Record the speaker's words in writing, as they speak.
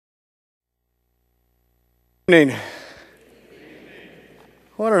Evening.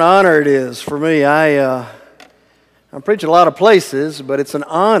 What an honor it is for me. I preach a lot of places, but it's an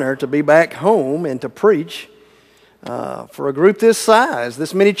honor to be back home and to preach for a group this size,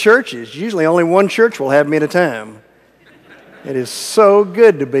 this many churches. Usually only one church will have me at a time. It is so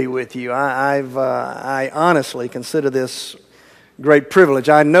good to be with you. I honestly consider this great privilege.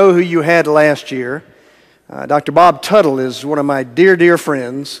 I know who you had last year. Dr. Bob Tuttle is one of my dear, dear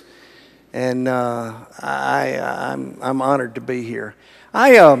friends. And I'm honored to be here.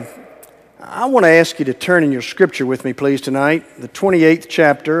 I want to ask you to turn in your scripture with me, please, tonight, the 28th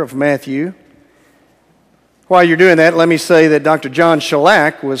chapter of Matthew. While you're doing that, let me say that Dr. John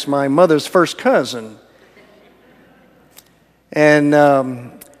Shellac was my mother's first cousin. And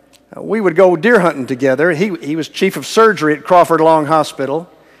we would go deer hunting together. He was chief of surgery at Crawford Long Hospital.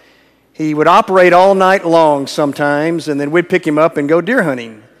 He would operate all night long sometimes, and then we'd pick him up and go deer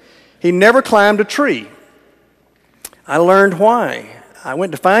hunting. He never climbed a tree. I learned why. I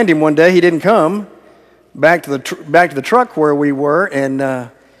went to find him one day. He didn't come back to the truck where we were, and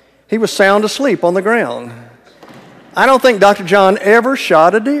he was sound asleep on the ground. I don't think Dr. John ever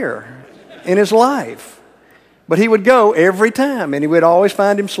shot a deer in his life, but he would go every time, and he would always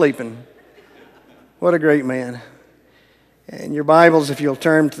find him sleeping. What a great man. And your Bibles, if you'll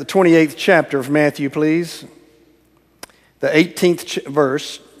turn to the 28th chapter of Matthew, please. The 18th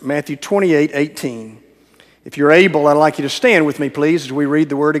verse. Matthew 28:18. If you're able, I'd like you to stand with me, please, as we read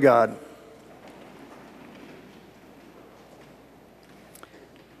the Word of God.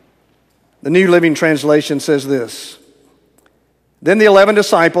 The New Living Translation says this: Then the 11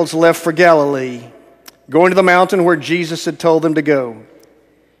 disciples left for Galilee, going to the mountain where Jesus had told them to go.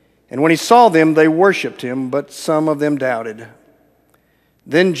 And when he saw them, they worshipped him, but some of them doubted.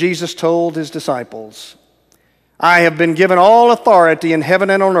 Then Jesus told his disciples, I have been given all authority in heaven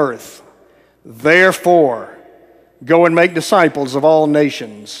and on earth. Therefore, go and make disciples of all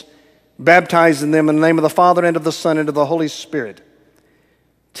nations, baptizing them in the name of the Father and of the Son and of the Holy Spirit.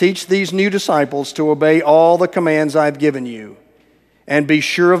 Teach these new disciples to obey all the commands I've given you. And be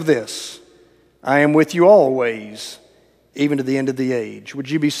sure of this, I am with you always, even to the end of the age. Would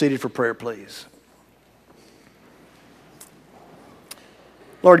you be seated for prayer, please?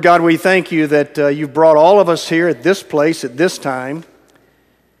 Lord God, we thank you that you've brought all of us here at this place at this time.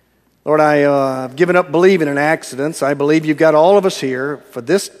 Lord, I've given up believing in accidents. I believe you've got all of us here for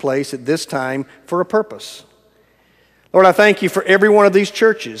this place at this time for a purpose. Lord, I thank you for every one of these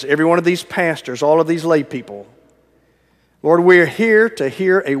churches, every one of these pastors, all of these lay people. Lord, we're here to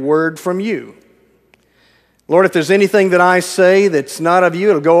hear a word from you. Lord, if there's anything that I say that's not of you,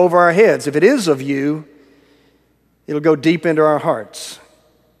 it'll go over our heads. If it is of you, it'll go deep into our hearts.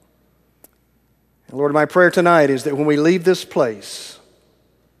 Lord, my prayer tonight is that when we leave this place,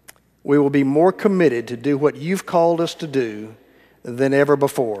 we will be more committed to do what you've called us to do than ever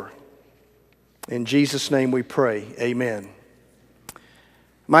before. In Jesus' name we pray, amen.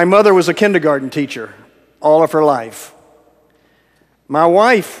 My mother was a kindergarten teacher all of her life. My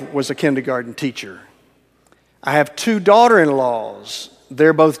wife was a kindergarten teacher. I have 2 daughter-in-laws.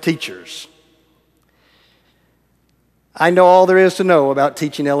 They're both teachers. I know all there is to know about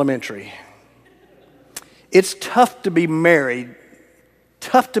teaching elementary. It's tough to be married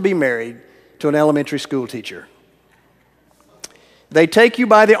to an elementary school teacher. They take you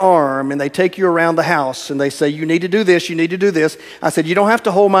by the arm and they take you around the house and they say, you need to do this, you need to do this. I said, you don't have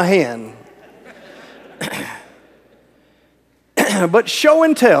to hold my hand. But show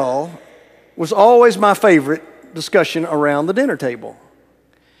and tell was always my favorite discussion around the dinner table.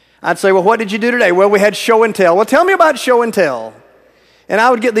 I'd say, well, what did you do today? Well, we had show and tell. Well, tell me about show and tell. And I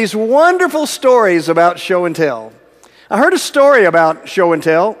would get these wonderful stories about show and tell. I heard a story about show and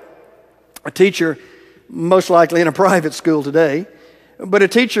tell. A teacher, most likely in a private school today, but a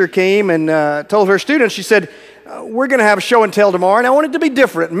teacher came and told her students, she said, we're going to have a show and tell tomorrow, and I want it to be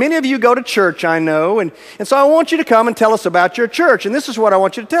different. Many of you go to church, I know, and so I want you to come and tell us about your church. And this is what I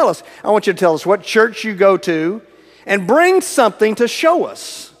want you to tell us. I want you to tell us what church you go to and bring something to show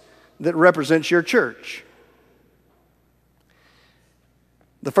us that represents your church.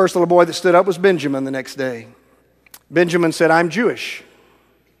 The first little boy that stood up was Benjamin the next day. Benjamin said, I'm Jewish.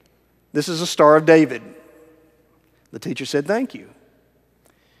 This is a Star of David. The teacher said, thank you.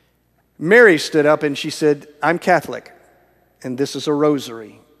 Mary stood up and she said, I'm Catholic, and this is a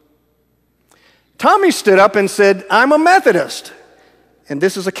rosary. Tommy stood up and said, I'm a Methodist, and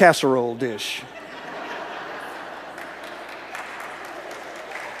this is a casserole dish.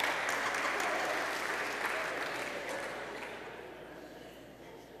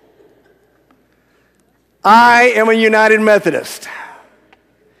 I am a United Methodist.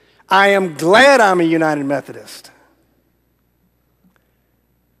 I am glad I'm a United Methodist.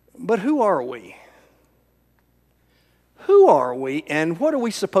 But who are we? Who are we, and what are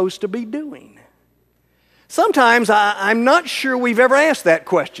we supposed to be doing? Sometimes I'm not sure we've ever asked that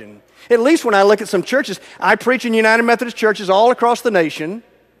question. At least when I look at some churches. I preach in United Methodist churches all across the nation,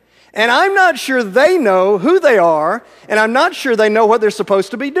 and I'm not sure they know who they are, and I'm not sure they know what they're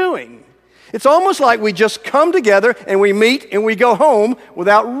supposed to be doing. It's almost like we just come together and we meet and we go home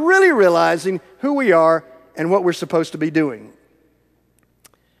without really realizing who we are and what we're supposed to be doing.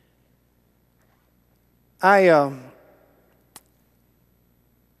 I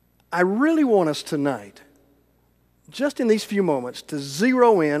really want us tonight, just in these few moments, to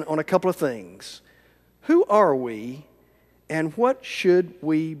zero in on a couple of things. Who are we, and what should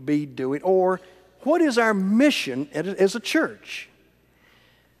we be doing? Or what is our mission as a church?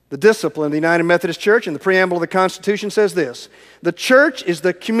 The discipline of the United Methodist Church in the preamble of the Constitution says this: the church is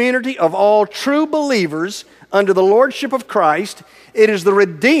the community of all true believers under the lordship of Christ. It is the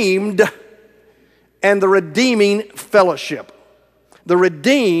redeemed and the redeeming fellowship. The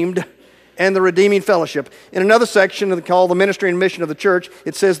redeemed and the redeeming fellowship. In another section called the ministry and mission of the church,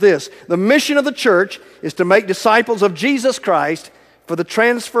 it says this: the mission of the church is to make disciples of Jesus Christ for the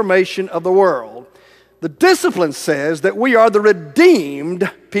transformation of the world. The discipline says that we are the redeemed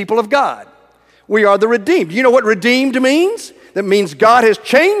people of God. We are the redeemed. You know what redeemed means? That means God has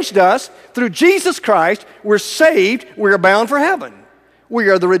changed us through Jesus Christ. We're saved. We're bound for heaven. We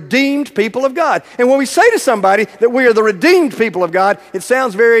are the redeemed people of God. And when we say to somebody that we are the redeemed people of God, it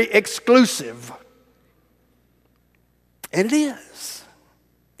sounds very exclusive. And it is.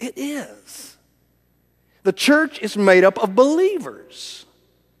 It is. The church is made up of believers.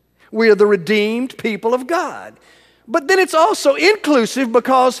 We are the redeemed people of God. But then it's also inclusive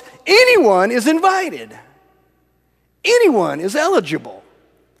because anyone is invited. Anyone is eligible.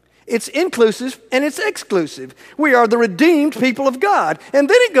 It's inclusive and it's exclusive. We are the redeemed people of God. And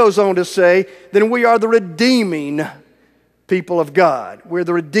then it goes on to say, then we are the redeeming people of God. We're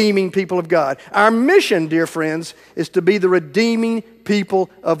the redeeming people of God. Our mission, dear friends, is to be the redeeming people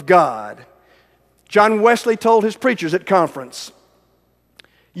of God. John Wesley told his preachers at conference,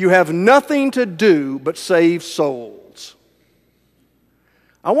 you have nothing to do but save souls.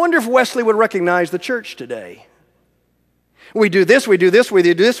 I wonder if Wesley would recognize the church today. We do this, we do this, we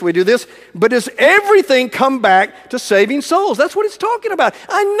do this, we do this, but does everything come back to saving souls? That's what it's talking about.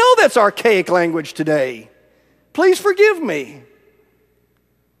 I know that's archaic language today. Please forgive me.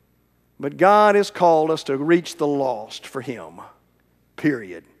 But God has called us to reach the lost for Him,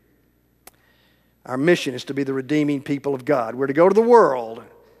 period. Our mission is to be the redeeming people of God. We're to go to the world,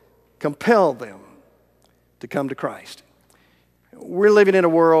 compel them to come to Christ. We're living in a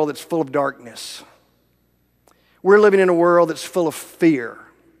world that's full of darkness. We're living in a world that's full of fear.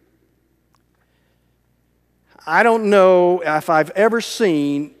 I don't know if I've ever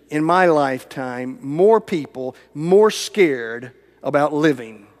seen in my lifetime more people more scared about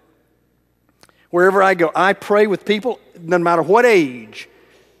living. Wherever I go, I pray with people, no matter what age,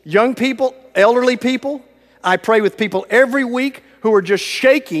 young people, elderly people. I pray with people every week who are just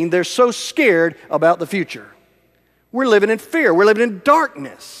shaking. They're so scared about the future. We're living in fear. We're living in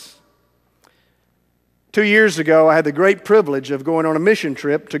darkness. 2 years ago, I had the great privilege of going on a mission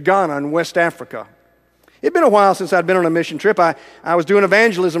trip to Ghana in West Africa. It'd been a while since I'd been on a mission trip. I was doing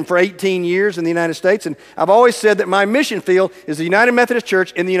evangelism for 18 years in the United States, and I've always said that my mission field is the United Methodist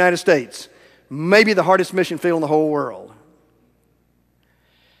Church in the United States. Maybe the hardest mission field in the whole world.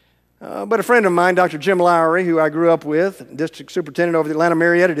 But a friend of mine, Dr. Jim Lowry, who I grew up with, district superintendent over the Atlanta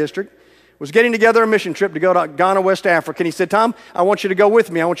Marietta district, was getting together a mission trip to go to Ghana, West Africa. And he said, Tom, I want you to go with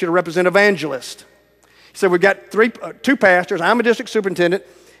me. I want you to represent Evangelist. He said, we've got two pastors. I'm a district superintendent,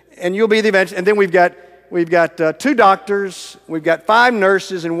 and you'll be the evangelist. And then we've got 2 doctors, we've got 5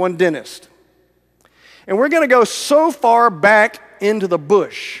 nurses, and 1 dentist. And we're going to go so far back into the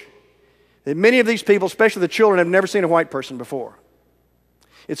bush that many of these people, especially the children, have never seen a white person before.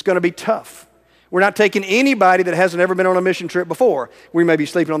 It's going to be tough. We're not taking anybody that hasn't ever been on a mission trip before. We may be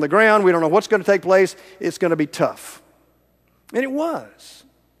sleeping on the ground. We don't know what's going to take place. It's going to be tough. And it was.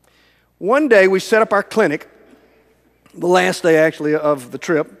 One day we set up our clinic, the last day actually of the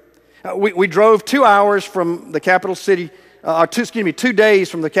trip. We drove 2 hours from the capital city, 2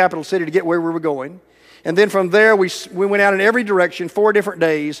 days from the capital city to get where we were going. And then from there we went out in every direction, 4 different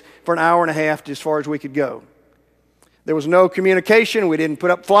days for an hour and a half as far as we could go. There was no communication. We didn't put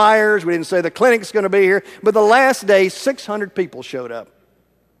up flyers. We didn't say the clinic's going to be here. But the last day, 600 people showed up.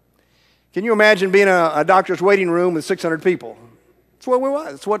 Can you imagine being a doctor's waiting room with 600 people? That's what we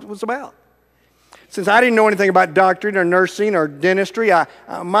was. That's what it was about. since I didn't know anything about doctoring or nursing or dentistry,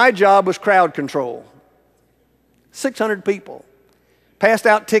 my job was crowd control. 600 people. Passed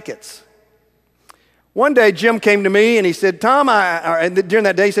out tickets. One day, Jim came to me and he said, Tom, during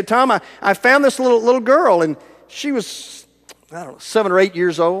that day, he said, Tom, I found this little girl, and she was, 7 or 8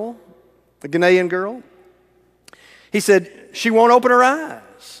 years old, a Ghanaian girl. He said, she won't open her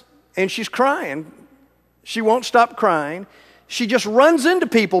eyes, and she's crying. She won't stop crying. She just runs into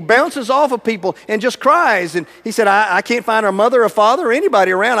people, bounces off of people, and just cries. And he said, I can't find her mother or father or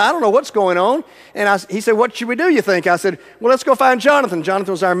anybody around. I don't know what's going on. And he said, what should we do, you think? I said, well, let's go find Jonathan.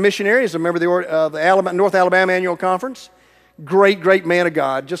 Jonathan was our missionary. He's a member of the North Alabama Annual Conference. Great man of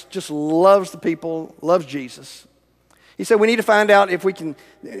God. Just loves the people, loves Jesus. He said, we need to find out if we can.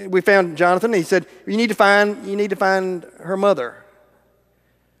 We found Jonathan. He said, you need to find her mother.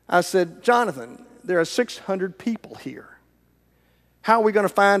 I said, Jonathan, there are 600 people here. How are we going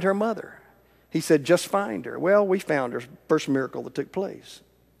to find her mother? He said, just find her. Well, we found her. First miracle that took place.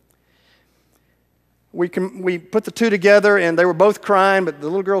 We put the two together, and they were both crying, but the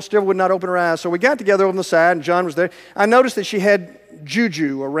little girl still would not open her eyes. So we got together on the side, and John was there. I noticed that she had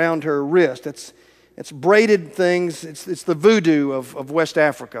juju around her wrist. It's braided things. It's the voodoo of West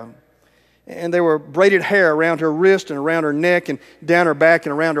Africa. And there were braided hair around her wrist and around her neck and down her back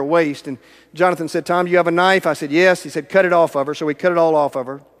and around her waist. And Jonathan said, Tom, do you have a knife? I said, yes. He said, cut it off of her. So we cut it all off of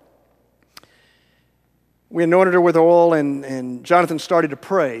her. We anointed her with oil, and Jonathan started to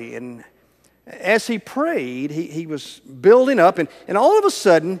pray. And as he prayed, he was building up. And all of a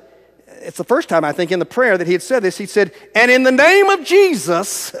sudden, it's the first time, I think, in the prayer that he had said this. He said, and in the name of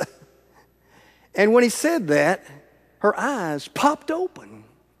Jesus. And when he said that, her eyes popped open.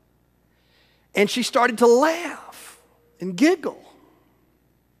 And she started to laugh and giggle.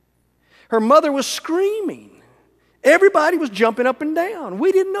 Her mother was screaming. Everybody was jumping up and down.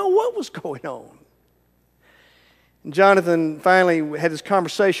 We didn't know what was going on. And Jonathan finally had this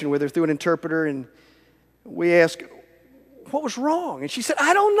conversation with her through an interpreter, and we asked, what was wrong? And she said,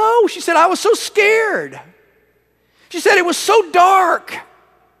 I don't know. She said, I was so scared. She said, it was so dark.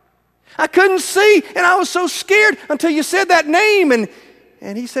 I couldn't see, and I was so scared until you said that name.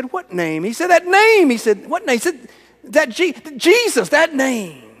 And he said, what name? He said, that name. He said, what name? He said, Jesus, that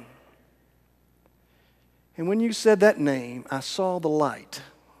name. And when you said that name, I saw the light.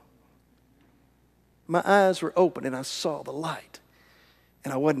 My eyes were open, and I saw the light.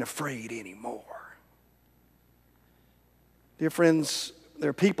 And I wasn't afraid anymore. Dear friends, there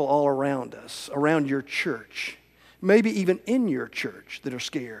are people all around us, around your church, maybe even in your church, that are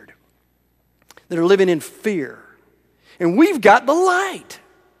scared, that are living in fear. And we've got the light.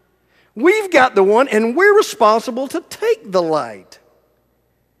 We've got the one, and we're responsible to take the light.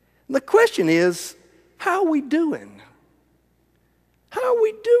 And the question is, how are we doing? How are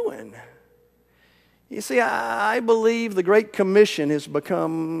we doing? You see, I believe the Great Commission has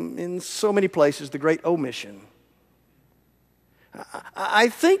become, in so many places, the Great Omission. I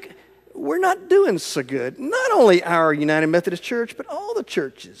think we're not doing so good. Not only our United Methodist Church, but all the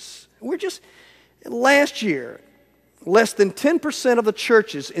churches. Last year, less than 10% of the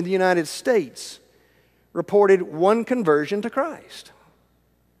churches in the United States reported one conversion to Christ.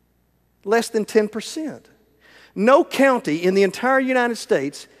 Less than 10%. No county in the entire United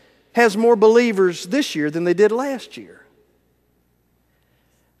States has more believers this year than they did last year.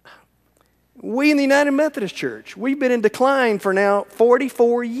 We in the United Methodist Church, we've been in decline for now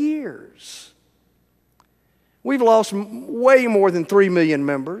 44 years. We've lost way more than 3 million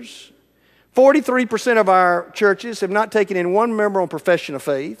members. 43% of our churches have not taken in one member on profession of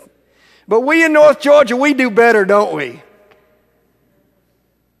faith. But we in North Georgia, we do better, don't we?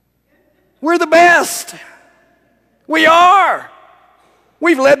 We're the best. We are.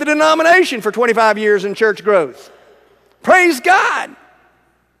 We've led the denomination for 25 years in church growth. Praise God.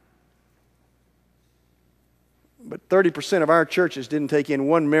 But 30% of our churches didn't take in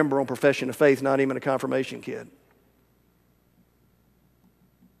one member on profession of faith, not even a confirmation kid.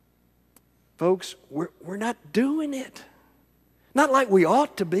 Folks, we're not doing it. Not like we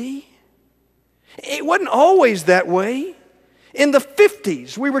ought to be. It wasn't always that way. In the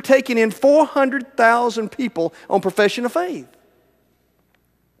 50s, we were taking in 400,000 people on profession of faith.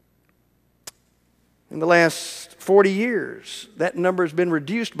 In the last 40 years, that number has been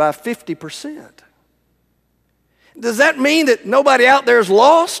reduced by 50%. Does that mean that nobody out there is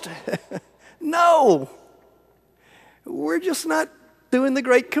lost? No. We're just not doing the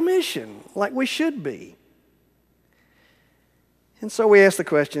Great Commission like we should be. And so we ask the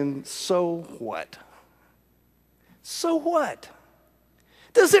question, so what? So what?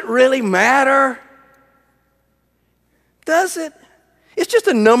 Does it really matter? Does it? It's just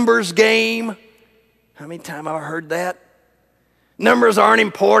a numbers game. How many times have I heard that? Numbers aren't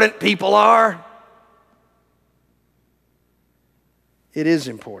important, people are. It is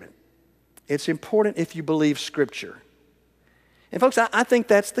important. It's important if you believe Scripture. And folks, I think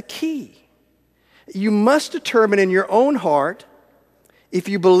that's the key. You must determine in your own heart, if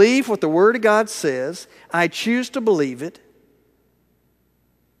you believe what the Word of God says, I choose to believe it.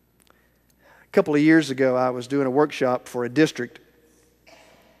 A couple of years ago, I was doing a workshop for a district,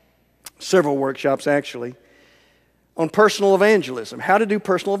 several workshops actually, on personal evangelism, how to do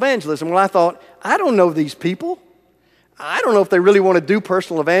personal evangelism. Well, I thought, I don't know these people. I don't know if they really want to do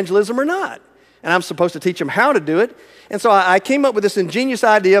personal evangelism or not. And I'm supposed to teach them how to do it. And so I came up with this ingenious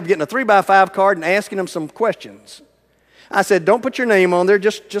idea of getting a 3x5 card and asking them some questions. I said, don't put your name on there,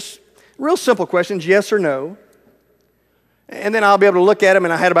 just real simple questions, yes or no. And then I'll be able to look at them,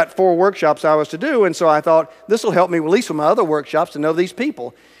 and I had about 4 workshops I was to do, and so I thought, this will help me, at least with my other workshops, to know these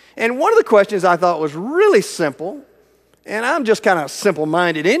people. And one of the questions I thought was really simple, and I'm just kind of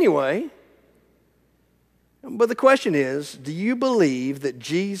simple-minded anyway. But the question is, do you believe that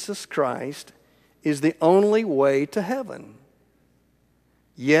Jesus Christ is the only way to heaven?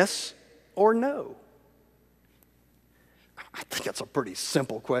 Yes or no? I think that's a pretty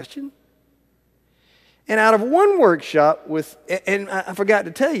simple question. And out of one workshop and I forgot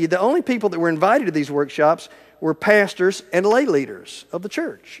to tell you, the only people that were invited to these workshops were pastors and lay leaders of the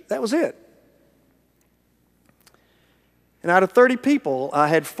church. That was it. And out of 30 people, I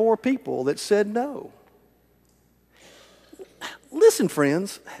had 4 people that said no. Listen,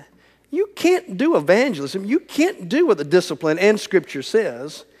 friends, you can't do evangelism. You can't do what the discipline and Scripture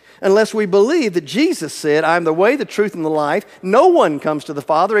says unless we believe that Jesus said, I'm the way, the truth, and the life. No one comes to the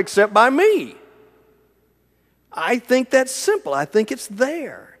Father except by me. I think that's simple. I think it's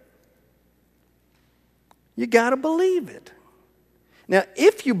there. You got to believe it. Now,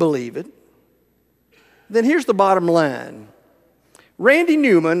 if you believe it, then here's the bottom line. Randy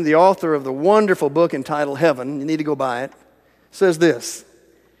Newman, the author of the wonderful book entitled Heaven, you need to go buy it, says this: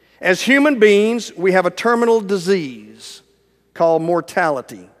 as human beings, we have a terminal disease called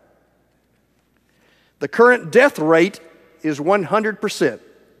mortality. The current death rate is 100%.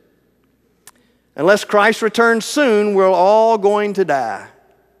 Unless Christ returns soon, we're all going to die.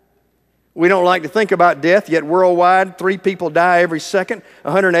 We don't like to think about death, yet worldwide, 3 people die every second,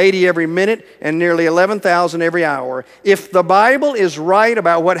 180 every minute, and nearly 11,000 every hour. If the Bible is right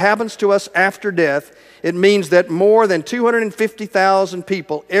about what happens to us after death, it means that more than 250,000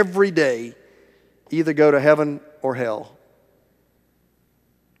 people every day either go to heaven or hell.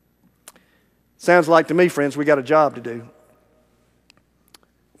 Sounds like to me, friends, we got a job to do.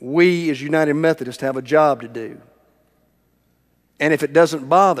 We, as United Methodists, have a job to do. And if it doesn't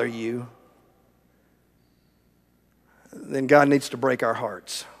bother you, then God needs to break our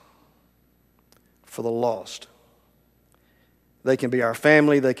hearts for the lost. They can be our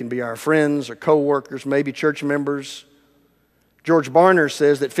family, they can be our friends or co-workers, maybe church members. George Barner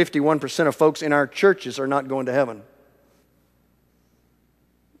says that 51% of folks in our churches are not going to heaven.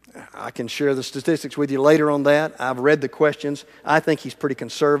 I can share the statistics with you later on that. I've read the questions. I think he's pretty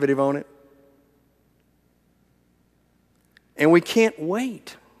conservative on it. And we can't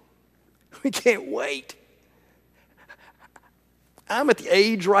wait. We can't wait. I'm at the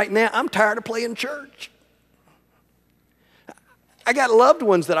age right now, I'm tired of playing church. I got loved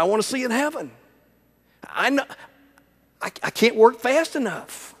ones that I want to see in heaven. I know I can't work fast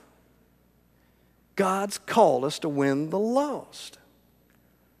enough. God's called us to win the lost.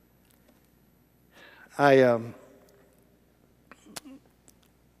 A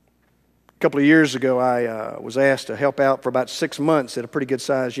couple of years ago, I was asked to help out for about 6 months at a pretty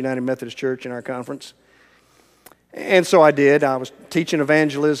good-sized United Methodist church in our conference. And so I did. I was teaching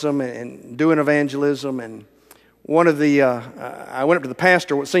evangelism and doing evangelism. And one of the, I went up to the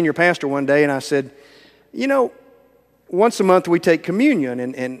pastor, senior pastor one day, and I said, you know, once a month we take communion.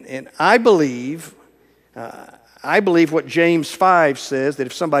 And I believe what James 5 says, that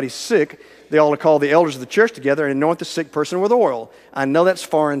if somebody's sick, they ought to call the elders of the church together and anoint the sick person with oil. I know that's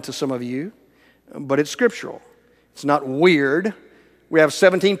foreign to some of you, but it's scriptural. It's not weird. We have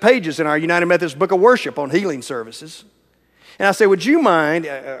 17 pages in our United Methodist Book of Worship on healing services. And I said, would you mind,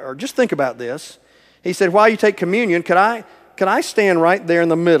 or just think about this. He said, while you take communion, could I stand right there in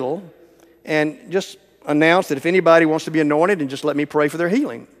the middle and just announce that if anybody wants to be anointed, and just let me pray for their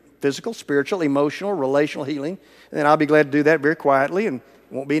healing. Physical, spiritual, emotional, relational healing. And then I'll be glad to do that very quietly, and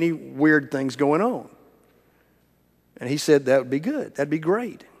won't be any weird things going on. And he said that would be good. That'd be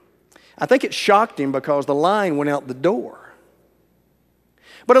great. I think it shocked him because the line went out the door.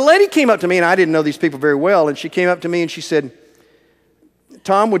 But a lady came up to me, and I didn't know these people very well, and she came up to me and she said,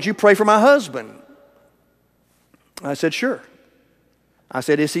 Tom, would you pray for my husband? I said, sure. I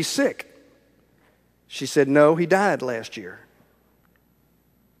said, is he sick? She said, no, he died last year.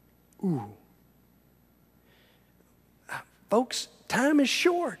 Ooh. Folks, time is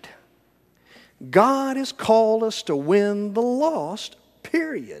short. God has called us to win the lost,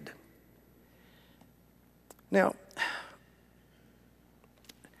 period. Now,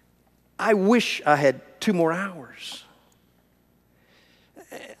 I wish I had 2 more hours.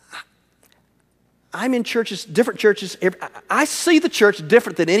 I'm in churches, different churches. I see the church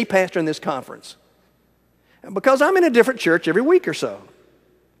different than any pastor in this conference. Because I'm in a different church every week or so.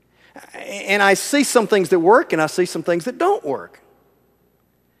 And I see some things that work and I see some things that don't work.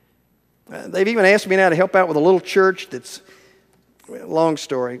 They've even asked me now to help out with a little church that's, long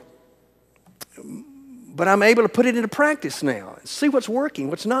story. But I'm able to put it into practice now and see what's working,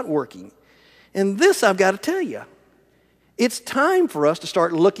 what's not working. And this I've got to tell you. It's time for us to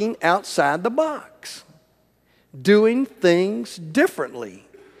start looking outside the box, doing things differently.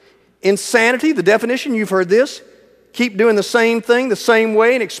 Insanity, the definition, you've heard this, keep doing the same thing the same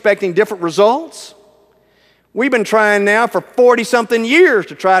way and expecting different results. We've been trying now for 40-something years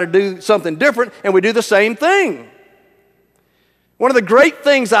to try to do something different, and we do the same thing. One of the great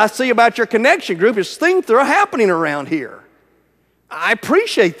things I see about your connection group is things that are happening around here. I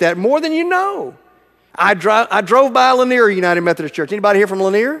appreciate that more than you know. I drove by Lanier United Methodist Church. Anybody here from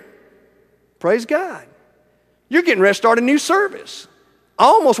Lanier? Praise God. You're getting ready to start a new service. I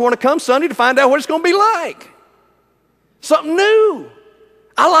almost want to come Sunday to find out what it's going to be like. Something new.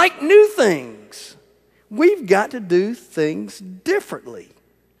 I like new things. We've got to do things differently.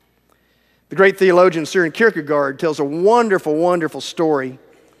 The great theologian Søren Kierkegaard tells a wonderful, wonderful story,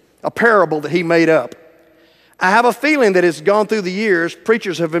 a parable that he made up. I have a feeling that as gone through the years,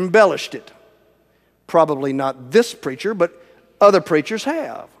 preachers have embellished it. Probably not this preacher, but other preachers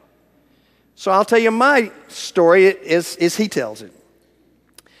have. So I'll tell you my story as he tells it.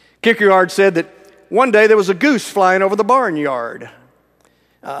 Kierkegaard said that one day there was a goose flying over the barnyard.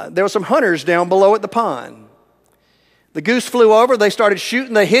 There were some hunters down below at the pond. The goose flew over, they started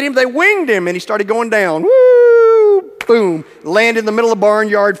shooting, they hit him, they winged him, and he started going down. Woo! Boom! Landed in the middle of the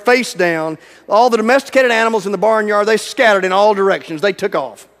barnyard, face down. All the domesticated animals in the barnyard, they scattered in all directions. They took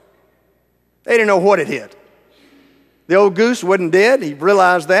off. They didn't know what it hit. The old goose wasn't dead. He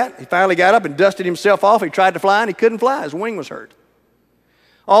realized that. He finally got up and dusted himself off. He tried to fly, and he couldn't fly. His wing was hurt.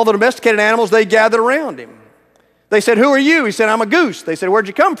 All the domesticated animals, they gathered around him. They said, "Who are you?" He said, "I'm a goose." They said, "Where'd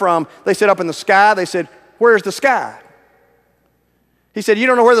you come from?" They said, "Up in the sky." They said, "Where's the sky?" He said, "You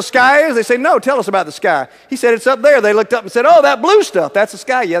don't know where the sky is?" They said, "No, tell us about the sky." He said, "It's up there." They looked up and said, "Oh, that blue stuff, that's the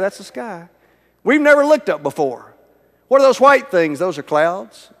sky." "Yeah, that's the sky." "We've never looked up before." "What are those white things?" "Those are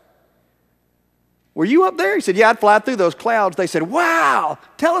clouds." "Were you up there?" He said, "Yeah, I'd fly through those clouds." They said, "Wow,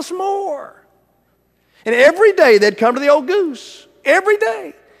 tell us more." And every day they'd come to the old goose. Every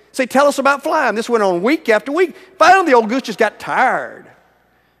day. Say, "Tell us about flying." This went on week after week. Finally, the old goose just got tired.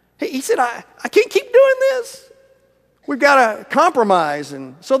 He said, I can't keep doing this. We've got to compromise.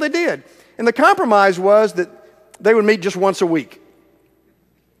 And so they did. And the compromise was that they would meet just once a week.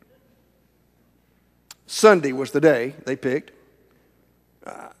 Sunday was the day they picked.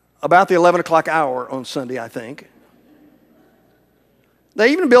 About the 11 o'clock hour on Sunday, I think.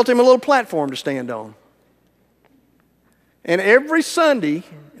 They even built him a little platform to stand on. And every Sunday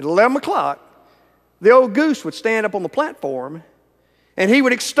at 11 o'clock, the old goose would stand up on the platform and he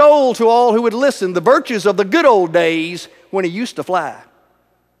would extol to all who would listen the virtues of the good old days when he used to fly.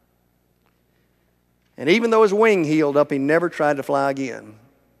 And even though his wing healed up, he never tried to fly again.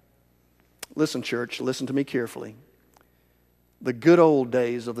 Listen, church, listen to me carefully. The good old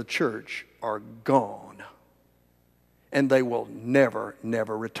days of the church are gone, and they will never,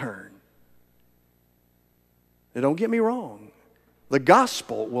 never return. Now, don't get me wrong. The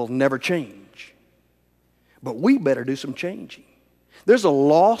gospel will never change. But we better do some changing. There's a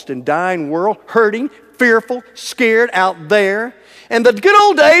lost and dying world, hurting, fearful, scared out there. And the good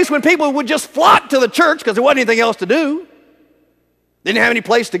old days when people would just flock to the church because there wasn't anything else to do, didn't have any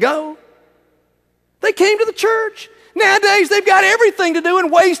place to go, they came to the church. Nowadays, they've got everything to do and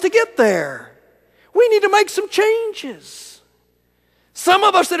ways to get there. We need to make some changes. Some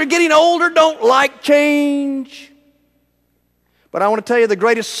of us that are getting older don't like change. But I want to tell you the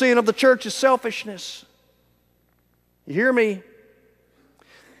greatest sin of the church is selfishness. You hear me?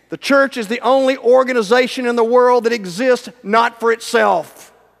 The church is the only organization in the world that exists not for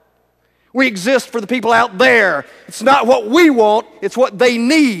itself. We exist for the people out there. It's not what we want, it's what they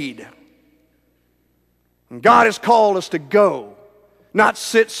need. And God has called us to go, not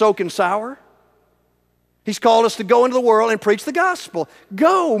sit, soak, and sour. He's called us to go into the world and preach the gospel.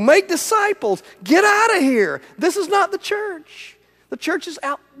 Go, make disciples. Get out of here. This is not the church. The church is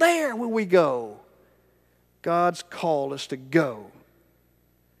out there where we go. God's called us to go.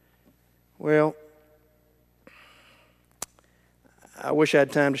 Well, I wish I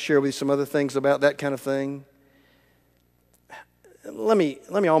had time to share with you some other things about that kind of thing. Let me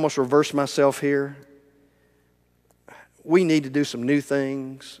almost reverse myself here. We need to do some new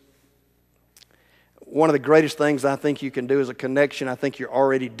things. One of the greatest things I think you can do as a connection, I think you're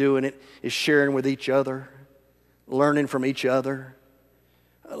already doing it, is sharing with each other, learning from each other.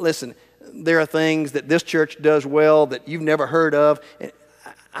 Listen, there are things that this church does well that you've never heard of.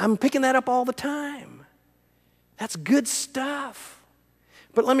 I'm picking that up all the time. That's good stuff.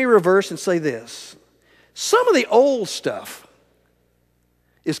 But let me reverse and say this. Some of the old stuff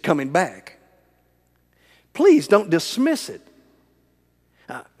is coming back. Please don't dismiss it.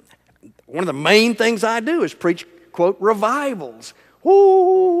 One of the main things I do is preach, quote, revivals.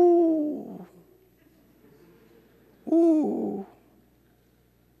 Ooh. Ooh.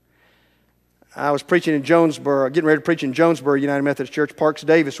 I was preaching in Jonesboro, getting ready to preach in Jonesboro United Methodist Church. Parks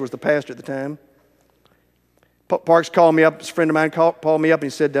Davis was the pastor at the time. Parks called me up, this friend of mine called me up and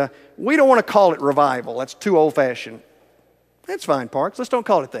he said, we don't want to call it revival. That's too old-fashioned. That's fine, Parks. Let's don't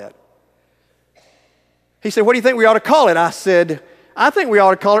call it that. He said, what do you think we ought to call it? I said, I think we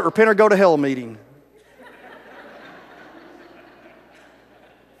ought to call it Repent or Go to Hell meeting.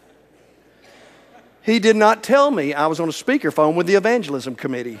 He did not tell me I was on a speakerphone with the evangelism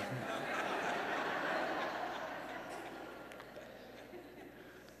committee.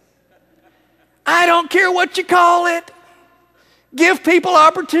 I don't care what you call it. Give people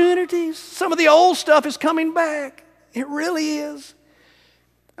opportunities. Some of the old stuff is coming back. It really is.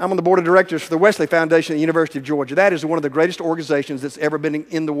 I'm on the board of directors for the Wesley Foundation at the University of Georgia. That is one of the greatest organizations that's ever been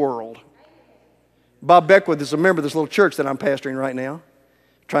in the world. Bob Beckwith is a member of this little church that I'm pastoring right now.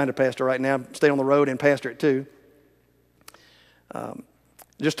 Trying to pastor right now. Stay on the road and pastor it too.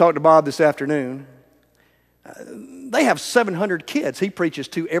 Just talked to Bob this afternoon. They have 700 kids he preaches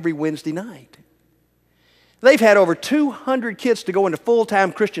to every Wednesday night. They've had over 200 kids to go into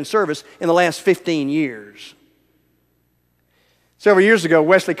full-time Christian service in the last 15 years. Several years ago,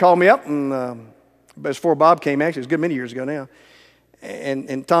 Wesley called me up, and before Bob came, actually, it was a good many years ago now.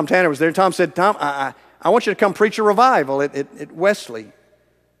 And Tom Tanner was there. Tom said, Tom, I want you to come preach a revival at Wesley.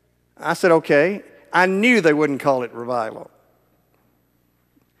 I said, okay. I knew they wouldn't call it revival.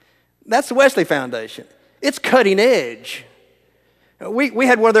 That's the Wesley Foundation. It's cutting edge. We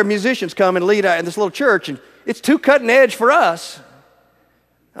had one of their musicians come and lead in this little church, and it's too cutting edge for us.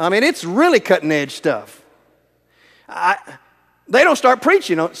 I mean, it's really cutting edge stuff. They don't start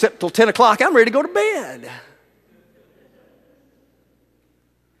preaching except till 10 o'clock. I'm ready to go to bed.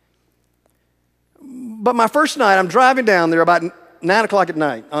 But my first night, I'm driving down there about 9 o'clock at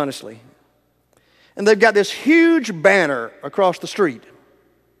night, honestly. And they've got this huge banner across the street.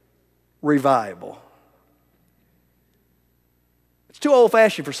 Revival. It's too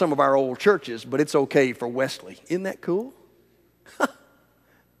old-fashioned for some of our old churches, but it's okay for Wesley. Isn't that cool?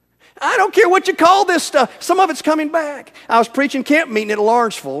 I don't care what you call this stuff. Some of it's coming back. I was preaching camp meeting at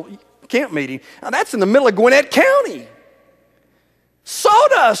Lawrenceville, camp meeting. Now, that's in the middle of Gwinnett County.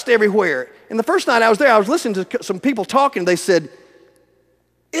 Sawdust everywhere. And the first night I was there, I was listening to some people talking. They said,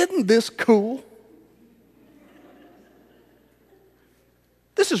 isn't this cool?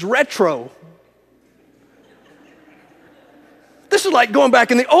 This is retro. This is like going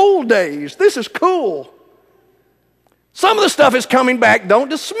back in the old days. This is cool. Some of the stuff is coming back. Don't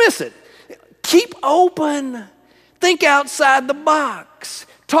dismiss it. Keep open. Think outside the box.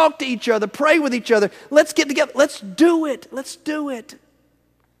 Talk to each other. Pray with each other. Let's get together. Let's do it. Let's do it.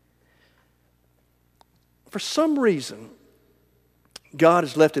 For some reason, God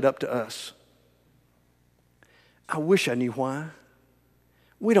has left it up to us. I wish I knew why.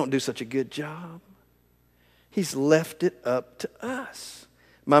 We don't do such a good job. He's left it up to us.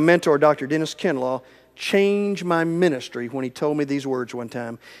 My mentor, Dr. Dennis Kinlaw, changed my ministry when he told me these words one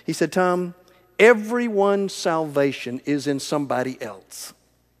time. He said, Tom, everyone's salvation is in somebody else.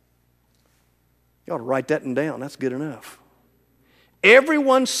 You ought to write that one down. That's good enough.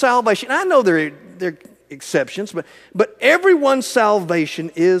 Everyone's salvation. I know there are exceptions, but everyone's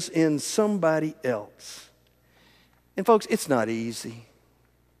salvation is in somebody else. And folks, it's not easy.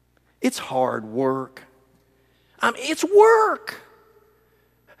 It's hard work. I mean, it's work.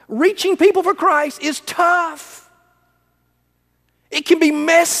 Reaching people for Christ is tough. It can be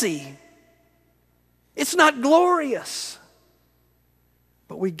messy. It's not glorious.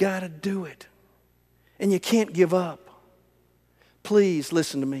 But we got to do it. And you can't give up. Please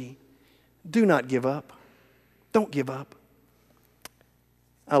listen to me. Do not give up. Don't give up.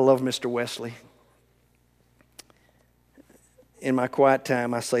 I love Mr. Wesley. In my quiet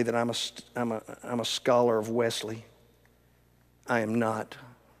time, I say that I'm a scholar of Wesley. I am not.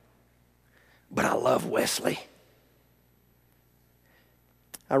 But I love Wesley.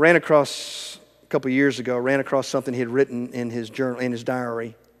 I ran across, a couple years ago, something he had written in his journal, in his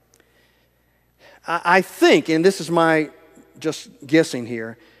diary. I think, and this is my just guessing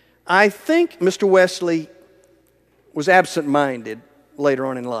here, I think Mr. Wesley was absent-minded later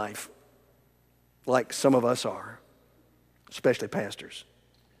on in life, like some of us are, especially pastors.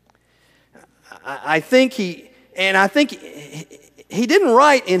 I think he didn't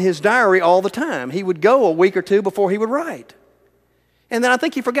write in his diary all the time. He would go a week or two before he would write. And then I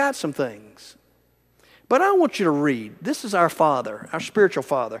think he forgot some things. But I want you to read. This is our Father, our spiritual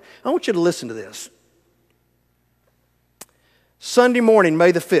Father. I want you to listen to this. Sunday morning,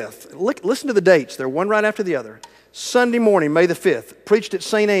 May the 5th. Listen to the dates. They're one right after the other. Sunday morning, May the 5th. Preached at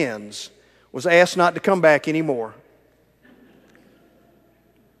St. Anne's. Was asked not to come back anymore.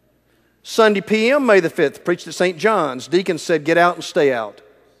 Sunday p.m., May the 5th. Preached at St. John's. Deacon said, get out and stay out.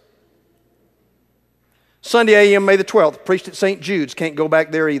 Sunday a.m., May the 12th. Preached at St. Jude's. Can't go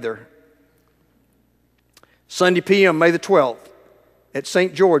back there either. Sunday p.m., May the 12th. At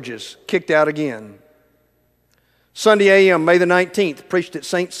St. George's. Kicked out again. Sunday a.m., May the 19th, preached at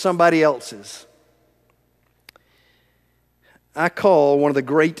St. Somebody Else's. I called one of the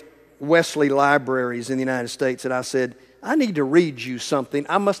great Wesley libraries in the United States and I said, I need to read you something.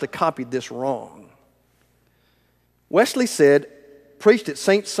 I must have copied this wrong. Wesley said, preached at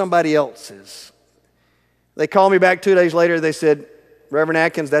St. Somebody Else's. They called me back 2 days later. They said, Reverend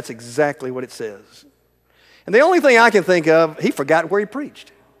Atkins, that's exactly what it says. And the only thing I can think of, he forgot where he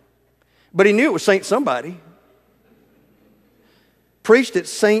preached. But he knew it was St. Somebody. Preached at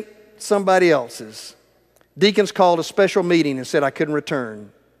St. Somebody Else's. Deacons called a special meeting and said I couldn't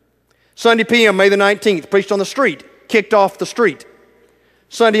return. Sunday p.m., May the 19th, preached on the street, kicked off the street.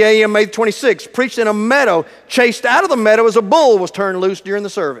 Sunday a.m., May the 26th, preached in a meadow, chased out of the meadow as a bull was turned loose during the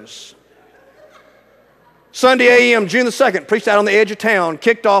service. Sunday a.m., June the 2nd, preached out on the edge of town,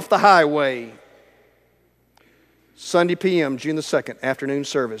 kicked off the highway. Sunday p.m., June the 2nd, afternoon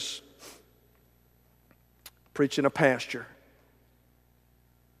service, preached in a pasture.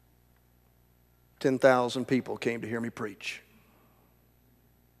 10,000 people came to hear me preach.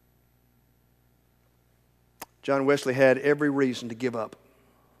 John Wesley had every reason to give up.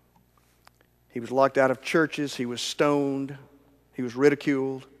 He was locked out of churches. He was stoned. He was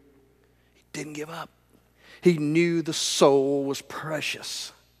ridiculed. He didn't give up. He knew the soul was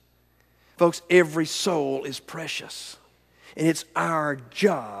precious. Folks, every soul is precious. And it's our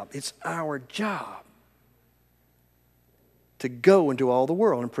job to go into all the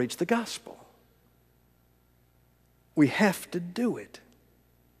world and preach the gospel. We have to do it.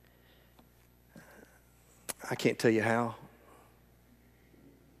 I can't tell you how.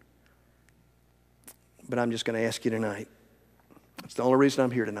 But I'm just going to ask you tonight. It's the only reason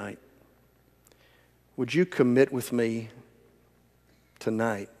I'm here tonight. Would you commit with me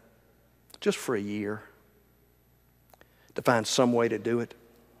tonight, just for a year, to find some way to do it?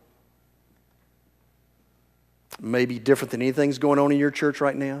 Maybe different than anything's going on in your church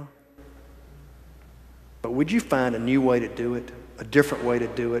right now. But would you find a new way to do it, a different way to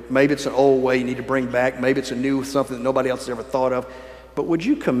do it? Maybe it's an old way you need to bring back. Maybe it's a new something that nobody else has ever thought of. But would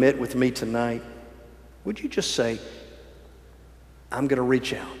you commit with me tonight? Would you just say, I'm going to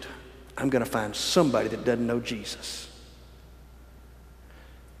reach out. I'm going to find somebody that doesn't know Jesus.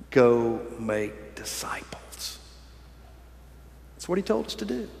 Go make disciples. That's what he told us to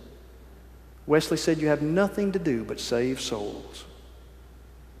do. Wesley said you have nothing to do but save souls.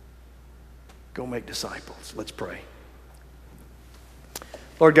 Go make disciples. Let's pray.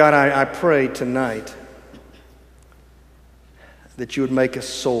 Lord God, I pray tonight that you would make us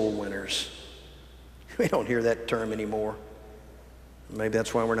soul winners. We don't hear that term anymore. Maybe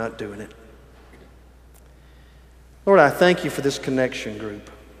that's why we're not doing it. Lord, I thank you for this connection group.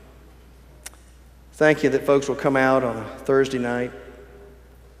 Thank you that folks will come out on a Thursday night.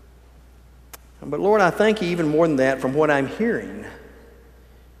 But Lord, I thank you even more than that from what I'm hearing,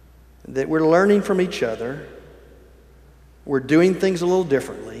 that we're learning from each other. We're doing things a little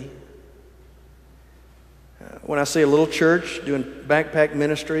differently. When I say a little church doing backpack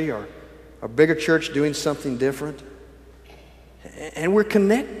ministry or a bigger church doing something different. And we're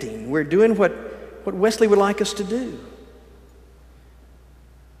connecting. We're doing what Wesley would like us to do.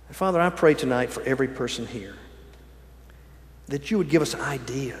 And Father, I pray tonight for every person here that you would give us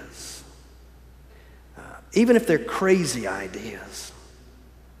ideas, even if they're crazy ideas.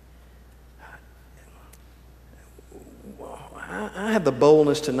 I have the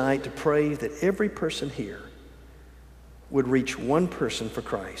boldness tonight to pray that every person here would reach one person for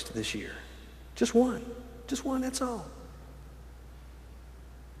Christ this year. Just one, that's all.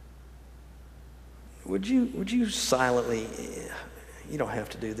 Would you silently, you don't have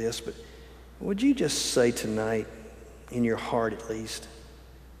to do this, but would you just say tonight, in your heart at least,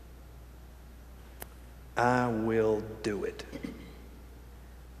 I will do it.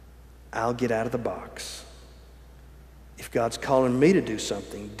 I'll get out of the box. If God's calling me to do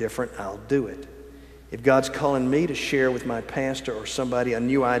something different, I'll do it. If God's calling me to share with my pastor or somebody a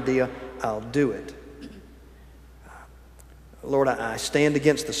new idea, I'll do it. Lord, I stand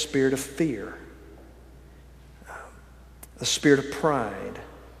against the spirit of fear, the spirit of pride.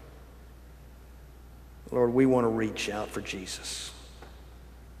 Lord, we want to reach out for Jesus.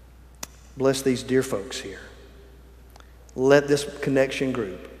 Bless these dear folks here. Let this connection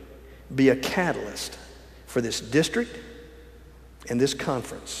group be a catalyst for this district and this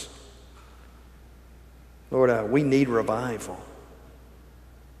conference. Lord, we need revival.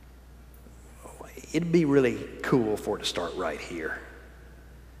 It'd be really cool for it to start right here,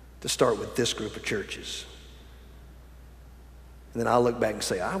 to start with this group of churches. And then I'll look back and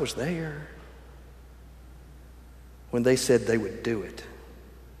say, I was there when they said they would do it.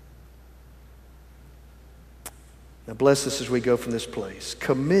 Now bless us as we go from this place,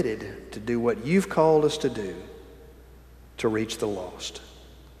 committed to do what you've called us to do to reach the lost.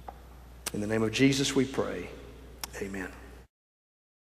 In the name of Jesus we pray, amen.